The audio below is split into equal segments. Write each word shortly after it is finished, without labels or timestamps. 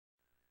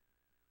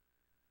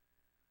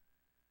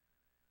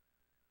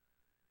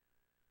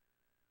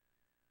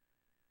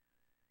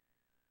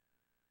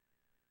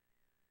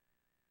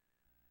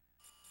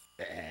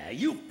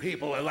You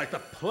people are like the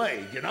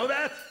plague, you know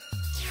that?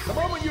 The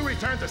moment you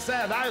return to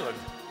Sand Island,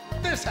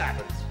 this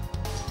happens.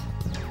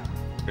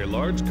 A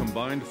large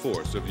combined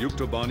force of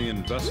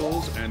Yuktobanian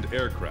vessels and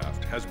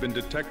aircraft has been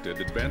detected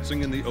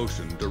advancing in the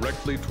ocean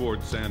directly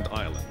toward Sand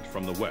Island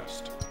from the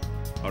west.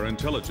 Our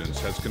intelligence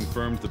has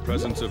confirmed the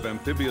presence of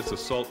amphibious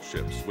assault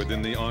ships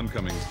within the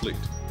oncoming fleet.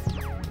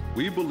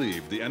 We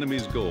believe the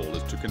enemy's goal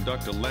is to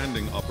conduct a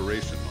landing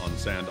operation on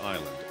Sand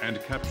Island and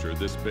capture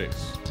this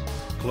base.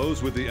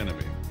 Close with the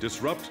enemy,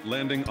 disrupt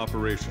landing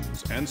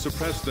operations, and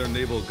suppress their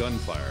naval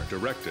gunfire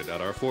directed at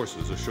our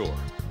forces ashore.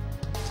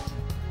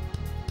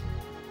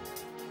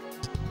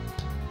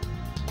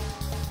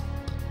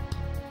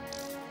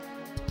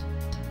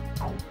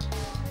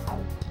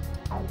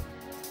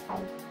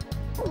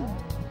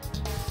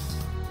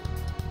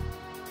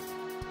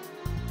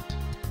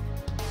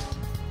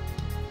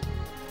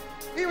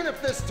 Even if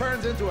this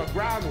turns into a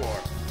ground war,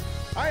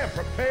 I am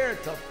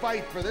prepared to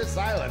fight for this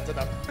island to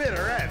the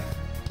bitter end.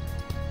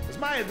 As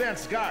my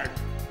advanced guard,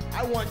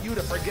 I want you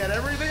to forget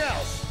everything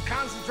else.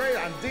 Concentrate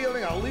on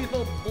dealing a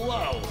lethal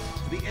blow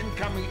to the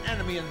incoming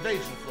enemy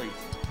invasion fleet.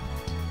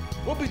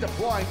 We'll be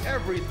deploying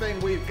everything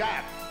we've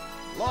got.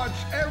 Launch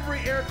every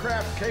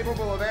aircraft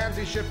capable of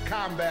anti-ship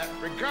combat,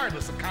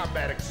 regardless of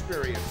combat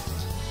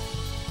experience.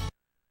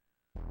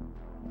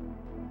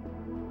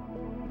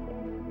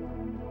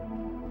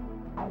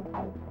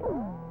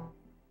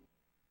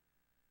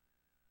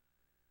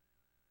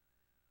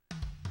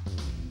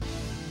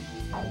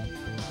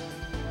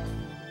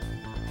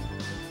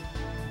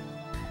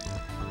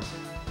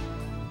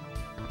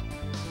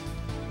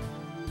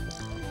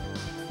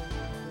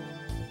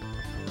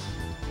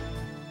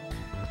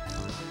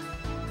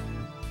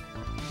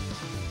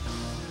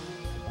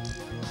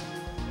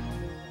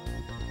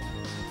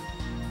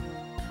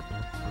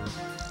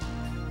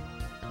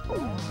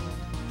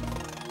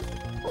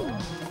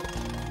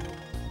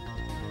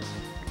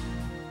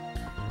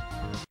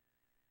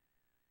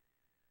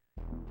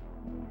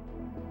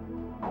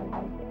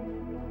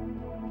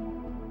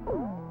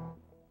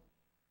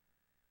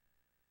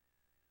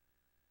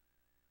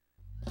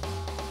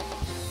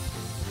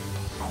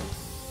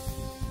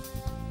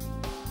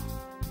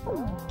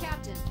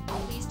 Captain,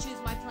 please choose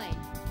my plane.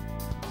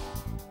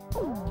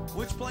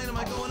 Which plane am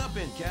I going up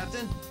in,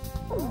 Captain?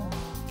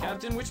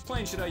 Captain, which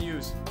plane should I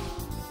use?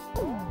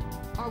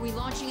 Are we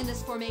launching in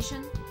this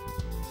formation?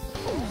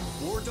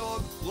 War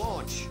Dog,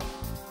 launch.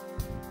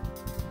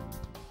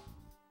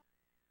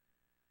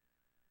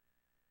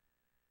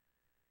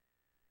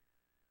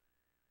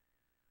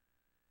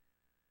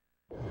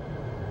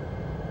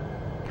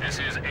 This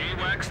is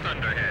AWACS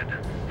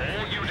Thunderhead.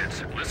 All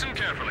units, listen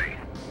carefully.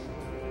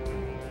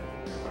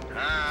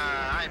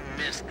 Ah, I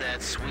missed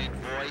that sweet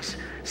voice.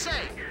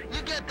 Say,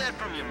 you get that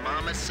from your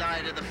mama's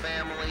side of the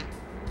family?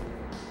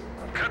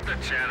 Cut the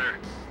chatter.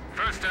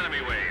 First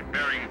enemy wave,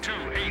 bearing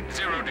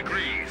 280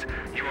 degrees.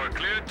 You are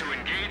cleared to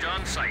engage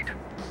on sight.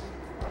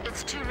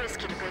 It's too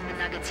risky to bring the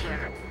Nuggets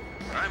here.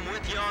 I'm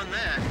with you on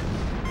that.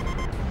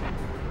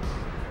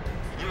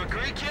 You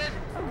agree, kid?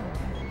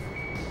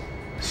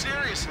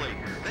 Seriously,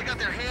 they got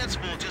their hands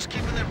full just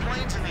keeping their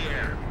planes in the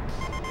air.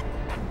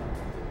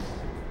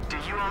 Do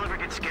you all ever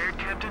get scared,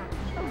 Captain?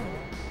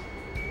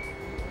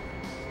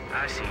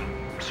 I see.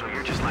 So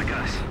you're just like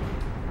us.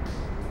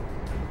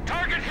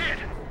 Target hit!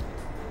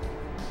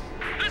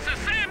 This is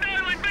Sand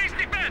Island base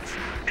defense!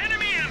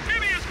 Enemy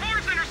amphibious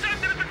force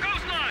intercepted at the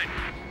coastline!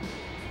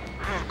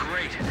 Oh,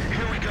 great.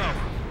 Here we go.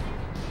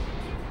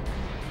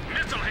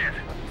 Missile hit!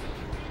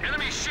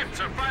 Enemy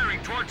ships are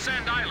firing towards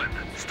Sand Island.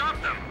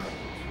 Stop them!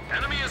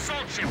 Enemy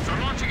assault ships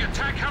are launching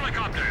attack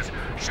helicopters.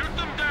 Shoot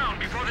them down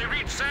before they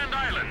reach Sand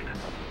Island.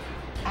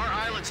 Our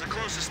island's the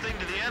closest thing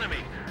to the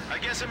enemy. I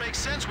guess it makes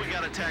sense we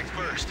got attacked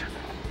first.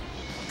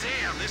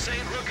 Damn, this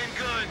ain't looking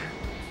good.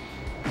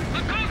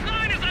 The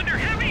coastline is under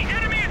heavy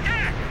enemy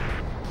attack!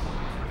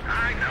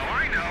 I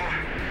know.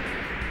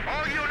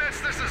 All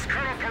units, this is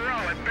Colonel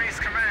Perot at Base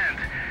Command.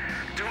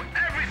 Do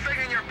everything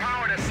in your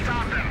power to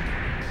stop them.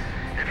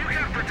 If you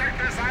can't protect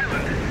this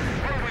island,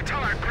 what will we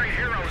tell our great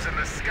heroes in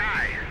the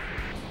sky?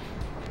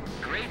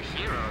 Great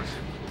heroes?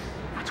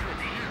 What's with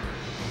him?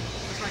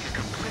 He's like a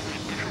completely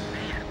different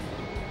man.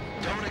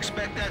 Don't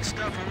expect that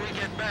stuff when we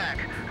get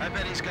back. I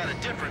bet he's got a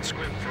different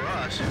script for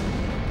us.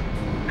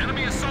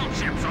 Enemy assault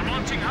ships are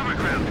launching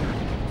hovercraft.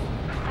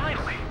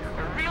 Finally,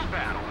 a real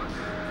battle.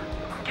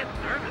 I'm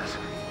getting nervous.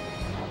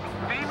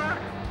 Beamer,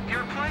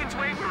 your plane's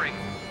wavering.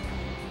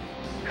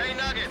 Hey,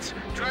 Nuggets,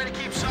 try to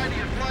keep sight of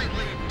your flight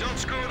lead. Don't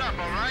screw it up,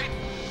 all right?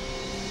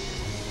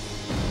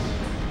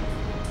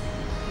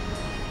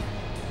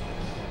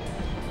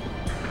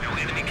 No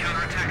enemy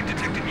counterattack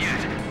detected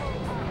yet.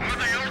 Are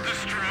they all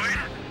destroyed?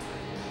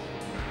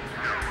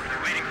 No,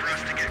 they're waiting for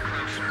us to get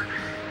closer.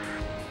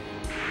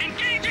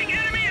 Engaging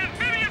enemy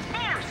amphibious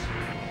force!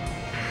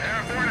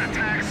 Airborne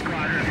attack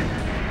squadron.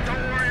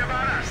 Don't worry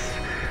about us.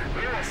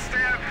 We will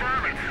stand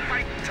firm and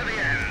fight to the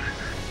end.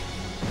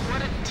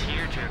 What a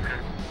tearjerker.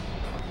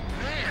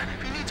 Man,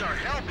 if he needs our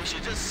help, he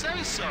should just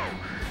say so.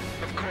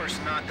 Of course,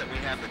 not that we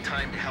have the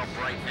time to help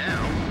right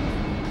now.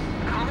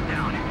 calm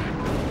down.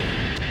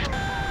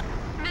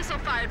 Missile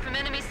fired from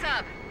enemy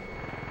sub.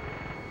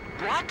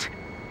 What?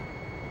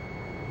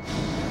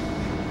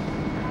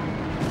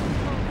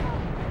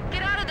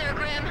 Get out of there,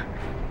 Grim.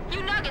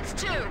 You nuggets,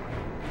 too.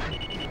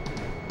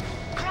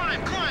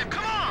 Climb, climb,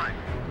 come on!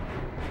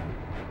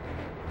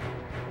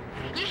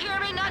 You hear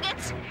me,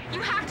 Nuggets?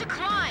 You have to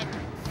climb.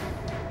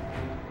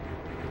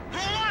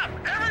 Pull up!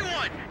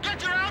 Everyone!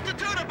 Get your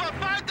altitude above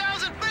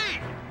 5,000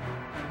 feet!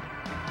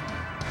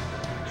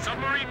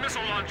 Submarine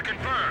missile launch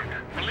confirmed.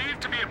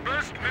 Believed to be a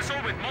burst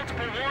missile with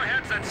multiple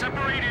warheads that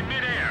separate in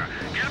midair.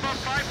 Get above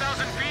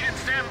 5,000 feet and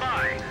stand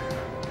by.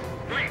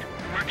 Wait,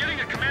 we're getting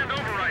a command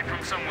override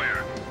from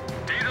somewhere.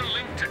 Data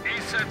linked to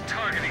ASET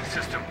targeting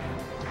system.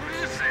 What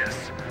is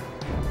this?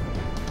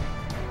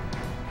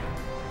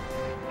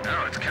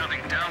 Now it's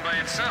counting down by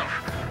itself.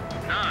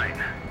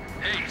 9,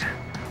 8,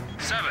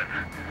 7.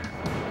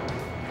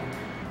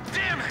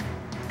 Damn it!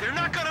 They're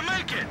not gonna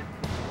make it!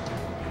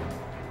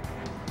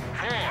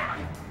 4,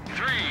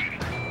 3,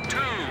 2,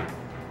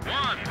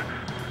 1.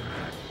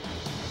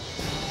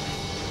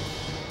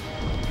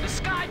 The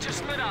sky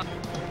just lit up.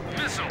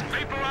 Missile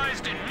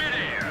vaporized in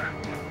midair.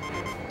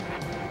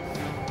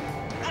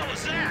 What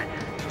was that?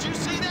 Did you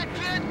see that,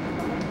 kid?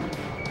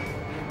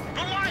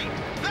 The light!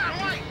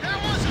 That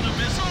wasn't a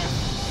missile!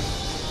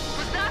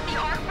 Was that the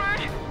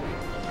Arcbird?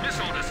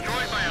 Missile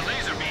destroyed by a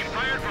laser beam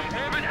fired from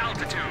orbit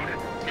altitude.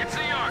 It's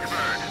the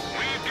Arcbird.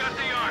 We've got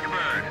the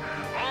Arcbird.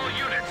 All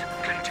units,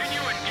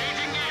 continue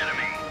engaging the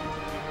enemy.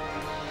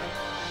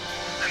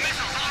 The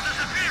missiles all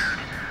disappeared.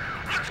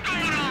 What's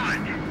going on?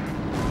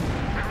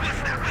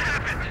 What's that? What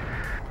happened?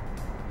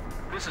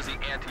 This is the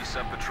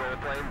anti-sub patrol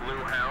plane,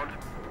 Blue Hound.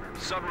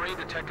 Submarine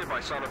detected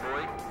by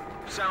sonobuoy.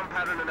 Sound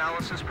pattern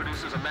analysis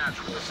produces a match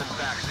with the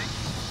Scinfaxi.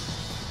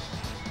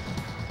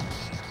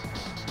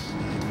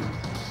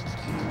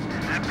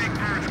 That big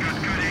bird's got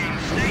good aim.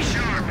 Stay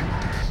sharp.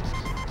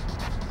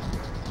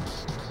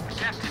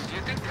 Captain, do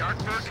you think the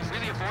Arcbird can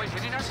really avoid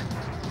hitting us?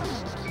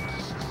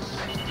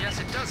 Yes,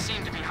 it does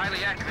seem to be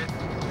highly accurate.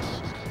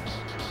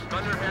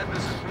 Thunderhead,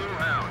 this is Blue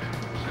Hound.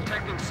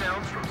 Detecting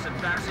sounds from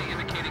Scinfaxi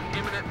indicating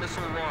imminent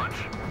missile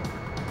launch.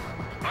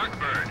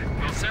 Arcbird,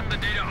 we'll send the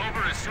data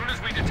over as soon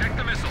as we detect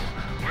the missile.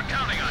 We're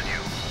counting on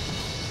you.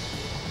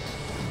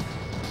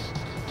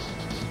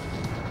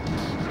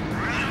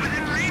 We're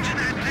within range of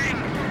that thing.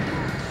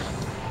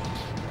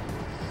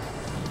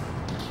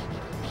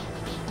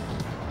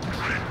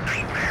 What a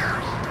nightmare.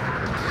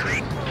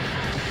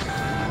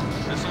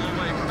 Missile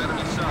away from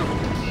enemy sub.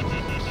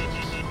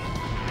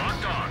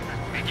 Locked on.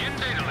 Begin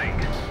data link.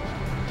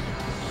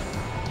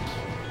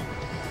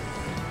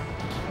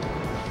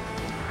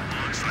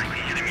 Looks like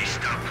the enemy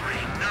stopped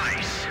playing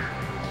nice.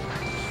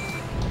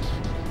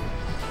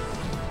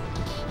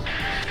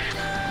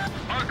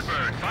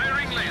 Arcbird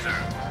firing laser.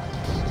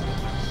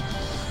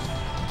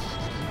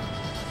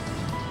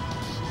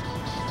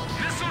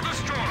 Missile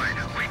destroyed.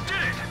 We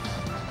did it.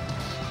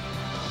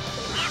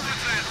 What was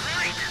that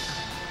light?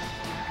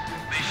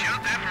 They shot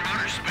that from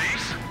outer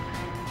space?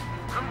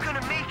 I'm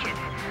gonna make it.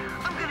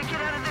 I'm gonna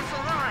get out of this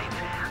alive.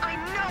 I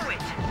know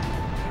it.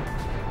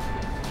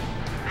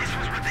 This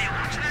was what they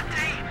launched that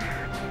day?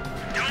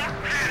 Don't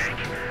panic.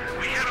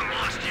 We haven't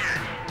lost yet.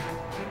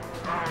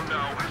 Oh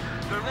no,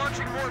 they're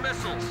launching more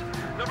missiles.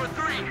 Number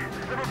 3,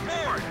 number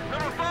 4,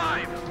 number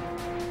 5.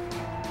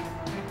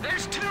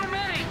 There's too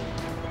many!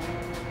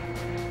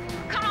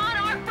 Come on,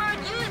 Arcbird,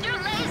 use your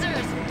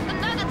lasers! The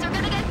Nuggets are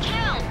gonna get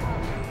killed!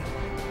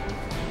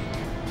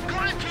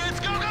 Climb, kids!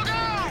 Go, go,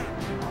 go!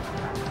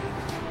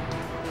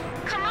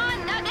 Come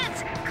on,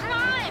 Nuggets!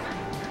 Climb!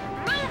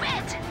 Move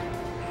it!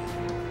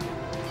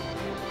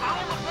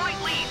 Follow the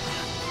white leads.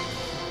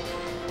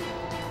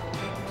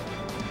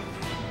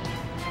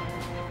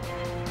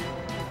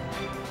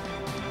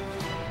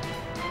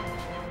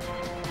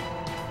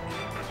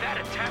 Did that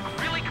attack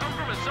really come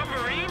from a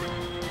submarine?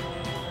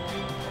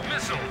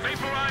 Missile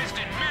vaporized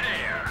in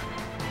midair.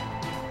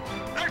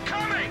 They're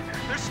coming!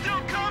 They're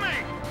still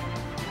coming!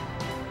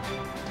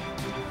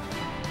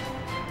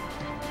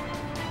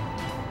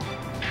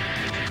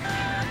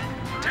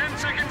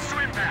 Seconds to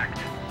impact.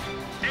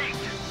 8,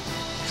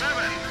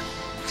 7,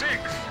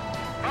 6,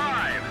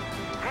 5,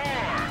 4,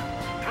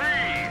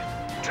 3,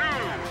 2.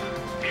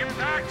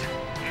 Impact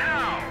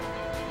now.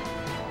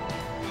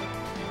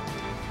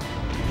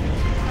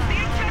 The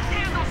eject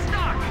handle's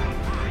stuck.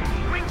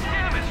 Wings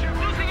damaged.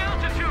 Losing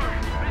altitude.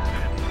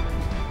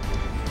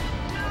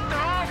 They're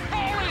all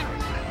falling!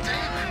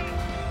 Damn it.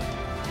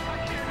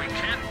 We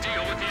can't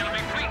deal with the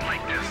enemy fleet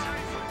like this.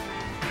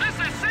 This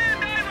is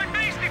Sand Island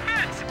base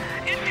defense.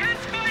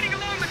 Intense fighting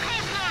along the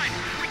coastline.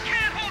 We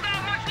can't hold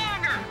out much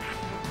longer.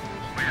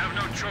 We have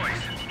no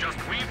choice. Just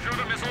weave through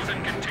the missiles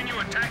and continue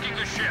attacking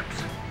the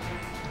ships.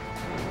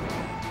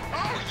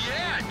 Oh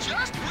yeah,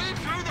 just weave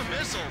through the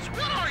missiles.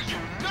 What are you,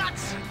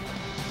 nuts?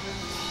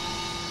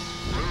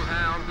 Blue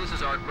Hound, this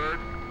is Arcbird.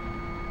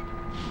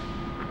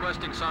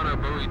 Requesting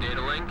sonobuoy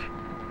data link.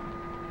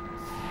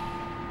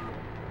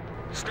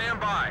 Stand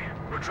by.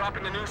 We're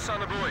dropping a new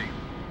sonobuoy.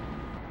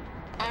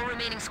 All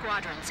remaining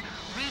squadrons,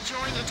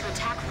 rejoin into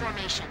attack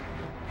formation.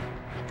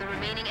 The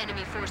remaining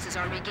enemy forces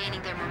are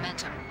regaining their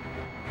momentum.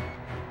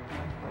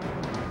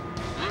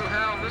 Blue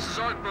Hound, this is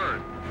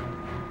Artbird.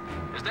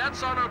 Is that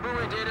sonar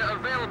buoy data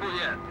available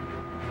yet?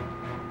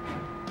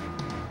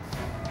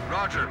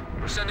 Roger,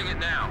 we're sending it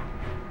now.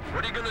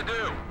 What are you gonna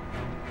do?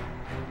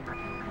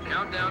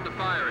 Countdown to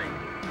firing.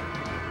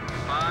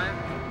 5,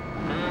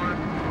 4,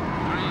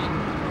 3,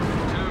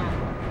 2,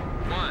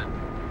 1.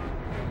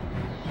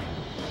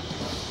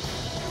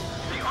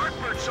 The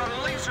Artbird shot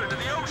a laser into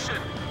the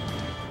ocean!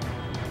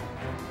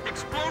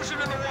 Explosion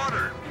in the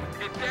water!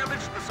 It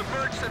damaged the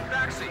submerged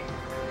Scinfaxi,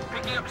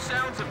 picking up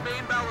sounds of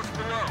main ballast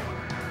below.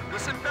 The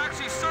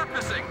Scinfaxi's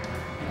surfacing!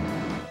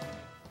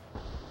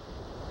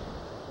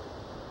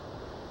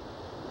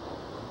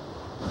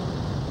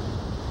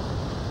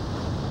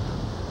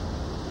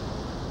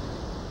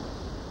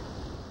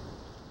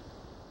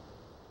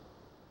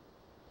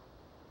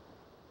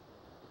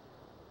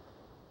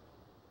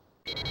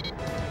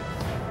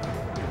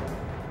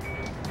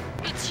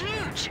 It's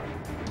huge!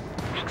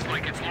 Looks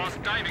like it's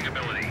lost diving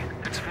ability.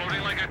 It's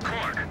floating like a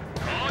cork.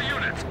 All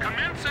units,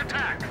 commence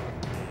attack!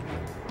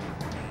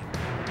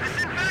 The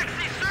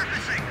Scinfaxi's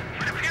surfacing!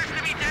 It appears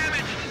to be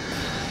damaged!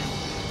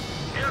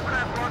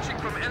 Aircraft launching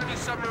from enemy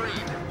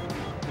submarine.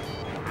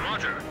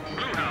 Roger.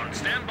 Blue Hound,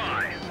 stand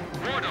by.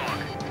 War Dog,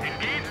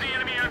 engage the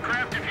enemy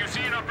aircraft if you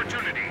see an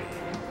opportunity.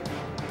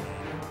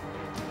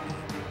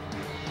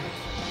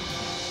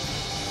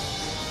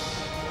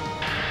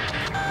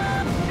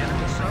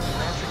 Enemy sub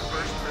launching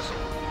first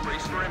missile.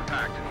 Brace for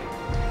impact.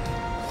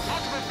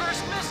 Ultimate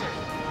burst missile!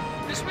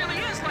 This really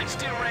is like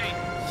Steel Rain!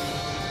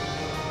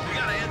 We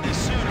gotta end this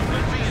soon or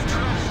we'll be in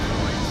trouble.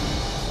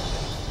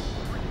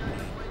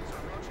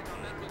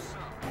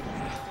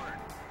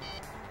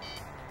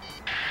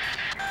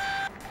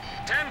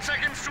 10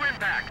 seconds to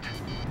impact.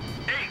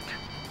 8,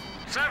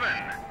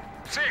 7,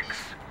 6,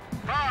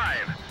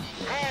 5,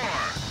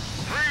 4,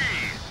 3,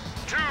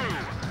 2,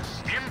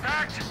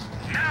 impact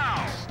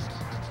now!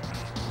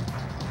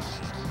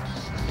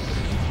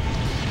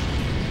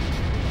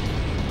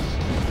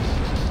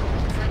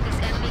 It's like this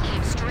enemy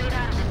came straight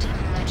out of the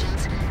Demon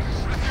Legends. It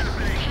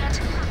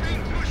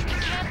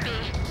can't be.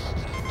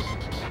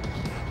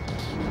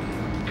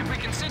 If we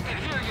can sink it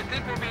here, you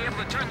think we'll be able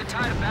to turn the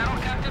tide of battle,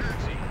 Captain?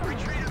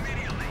 Retreat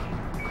immediately.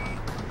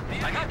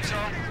 I hope so.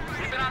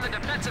 We've been on the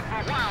defensive for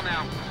a while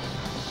now.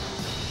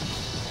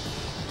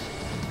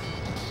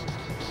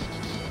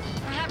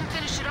 We haven't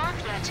finished it off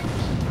yet.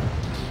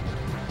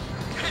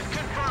 Hit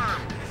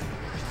confirmed!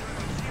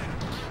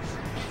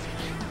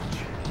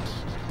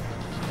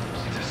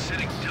 It's a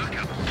sitting duck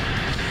up.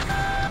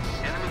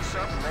 Enemy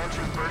sub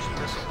launching first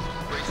missile.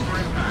 Brace for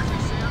impact.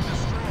 SAM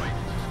destroyed.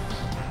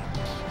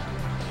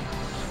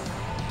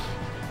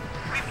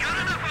 We've got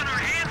enough on our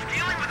hands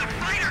dealing with a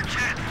fighter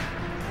jet!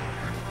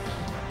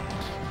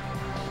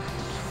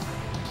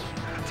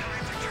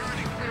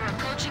 We're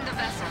approaching the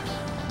vessel.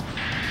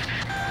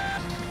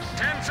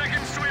 10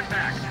 seconds to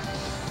impact.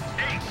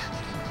 8,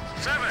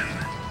 7,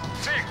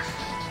 6,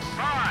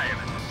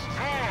 5,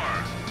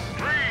 4,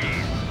 3,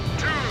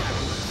 2,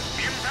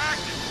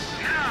 impact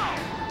now!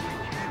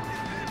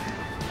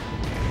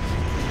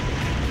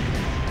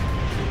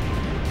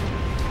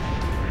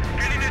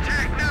 Getting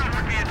attacked now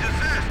would be a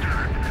disaster.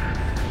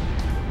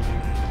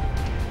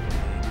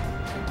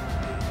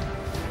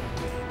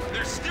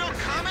 They're still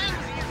coming?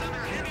 He's under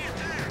heavy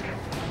attack.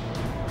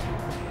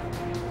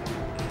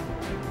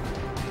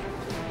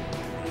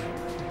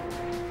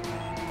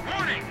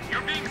 Warning!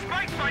 You're being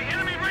spiked by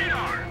enemy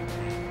radar!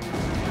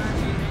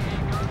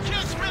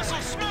 Kiss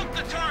missile, smoke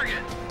the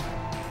target!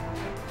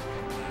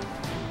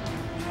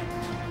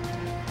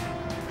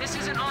 This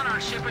isn't on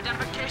our ship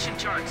identification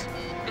charts.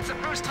 It's the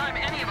first time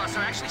any of us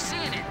are actually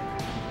seeing it.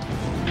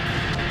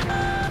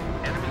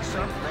 Enemy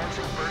sub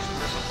launching first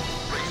missile.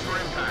 Brace for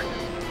impact.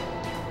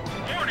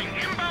 Warning!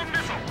 Inbound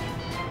missile!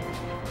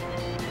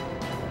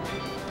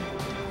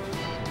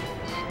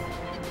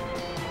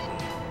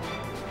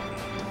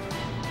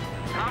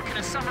 How can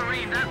a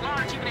submarine that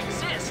large even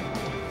exist?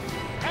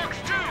 Fox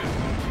 2!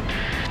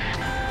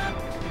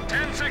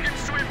 10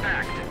 seconds to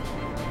impact.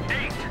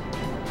 8,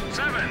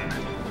 7,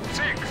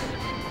 6,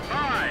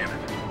 5,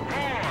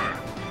 4,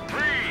 3,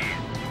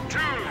 2,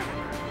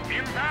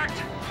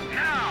 impact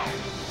now!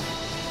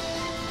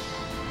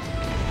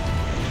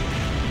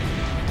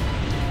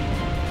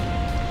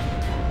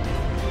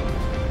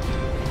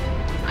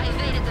 I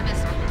evaded the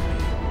missile.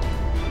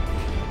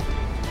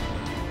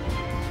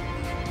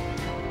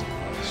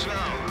 So,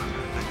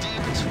 the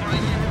demons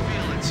finally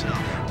reveal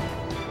itself.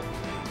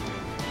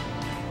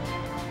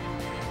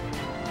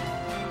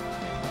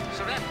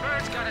 So that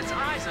bird's got its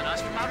eyes on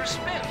us from outer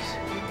space.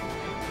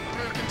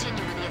 We'll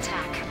continue with the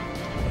attack.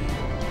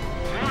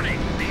 Warning!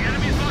 The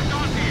enemy's locked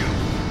onto you!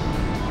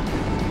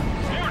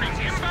 Warning!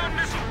 Inbound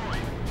missile!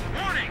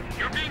 Warning!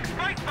 You're being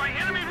spiked by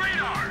enemy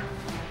radar!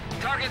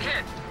 Target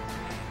hit.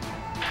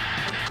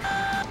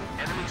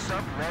 Enemy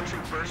sub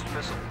launching first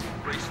missile.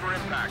 Brace for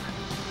impact.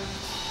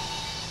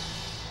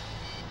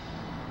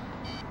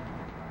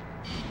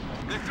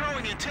 They're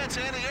throwing intense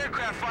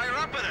anti-aircraft fire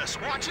up at us.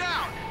 Watch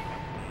out!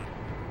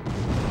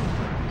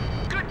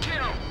 Good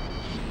kill!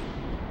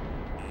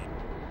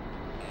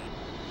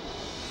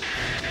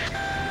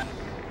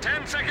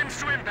 Ten seconds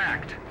to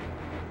impact.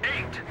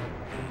 8,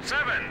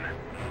 7,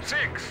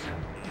 6,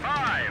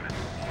 5,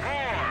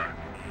 4,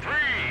 3,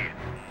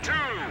 2,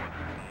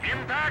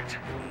 impact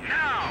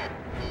now!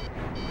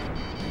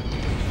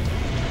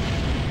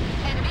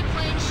 Enemy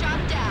plane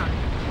shot down.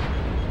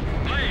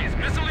 Blaze,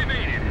 missile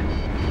evaded.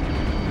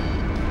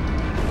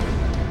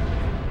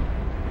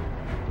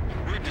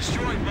 We've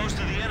destroyed most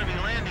of the enemy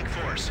landing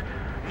force.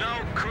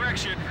 No,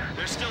 correction,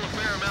 there's still a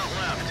fair amount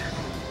left.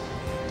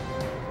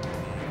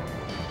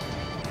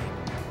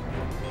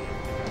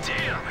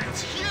 Damn,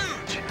 it's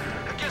huge!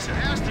 I guess it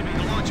has to be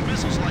to launch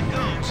missiles like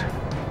those.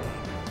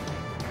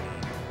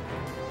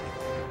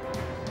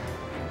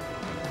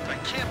 I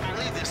can't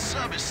believe this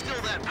sub is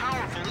still that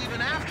powerful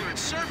even after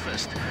it's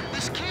surfaced.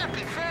 This can't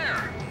be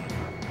fair.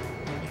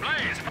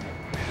 Blaze!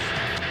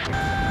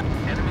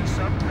 Enemy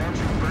sub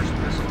launching first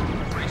missile.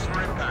 Brace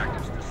for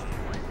impact.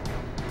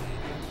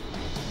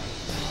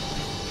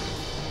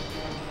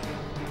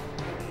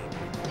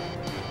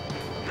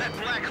 That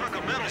black hunk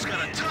of metal's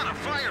got a ton of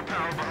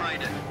firepower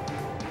behind it.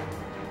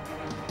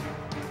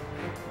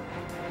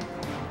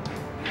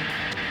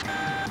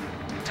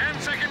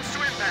 Seconds to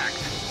impact.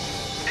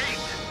 8,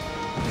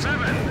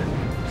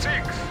 7,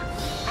 6,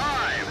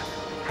 5,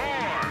 4,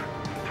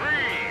 3,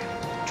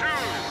 2,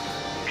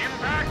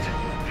 impact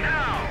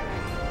now!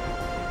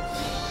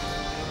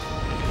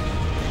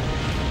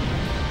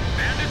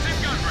 Bandits in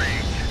gun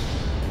range.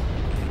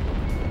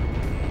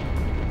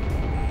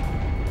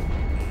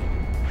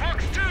 Fox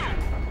 2!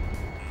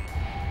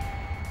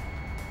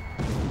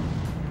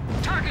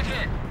 Target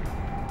hit!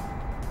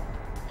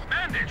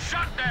 Bandit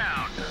shot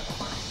down!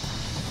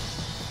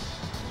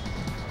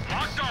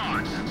 Locked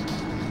on!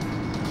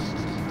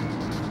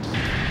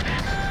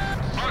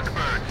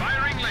 Arcbird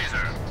firing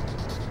laser!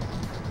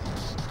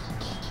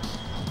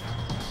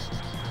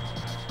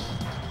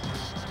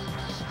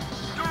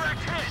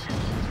 Direct hit!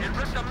 It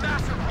ripped a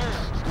massive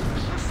hole.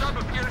 The sub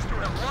appears to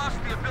have lost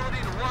the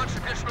ability to launch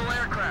additional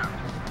aircraft.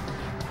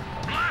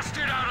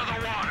 Blasted out of the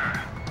water!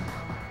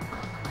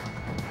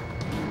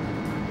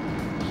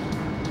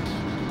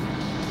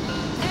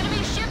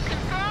 Enemy ship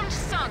confirmed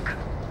sunk.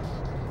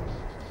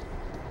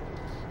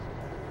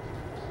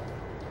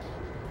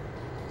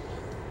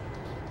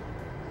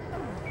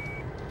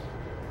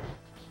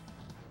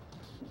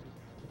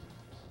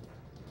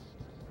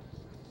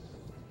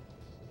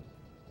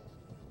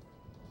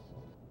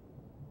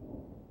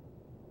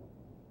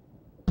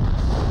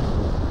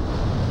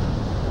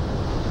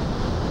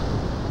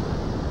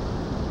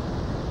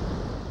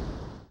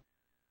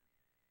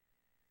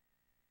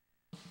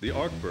 The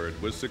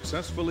Arcbird was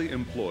successfully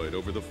employed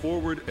over the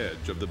forward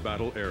edge of the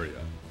battle area.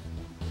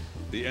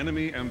 The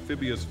enemy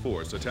amphibious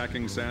force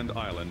attacking Sand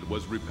Island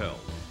was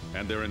repelled,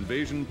 and their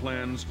invasion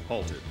plans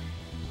halted.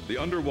 The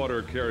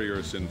underwater carrier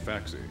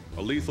Scinfaxi,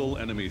 a lethal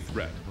enemy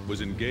threat,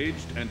 was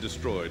engaged and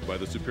destroyed by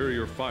the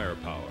superior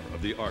firepower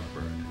of the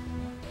Arcbird.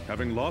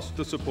 Having lost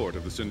the support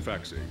of the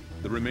Scinfaxi,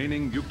 the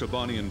remaining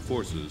Yuktobanian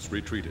forces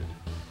retreated.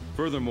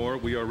 Furthermore,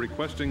 we are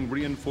requesting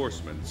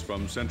reinforcements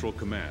from Central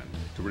Command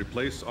to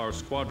replace our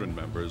squadron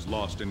members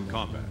lost in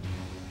combat.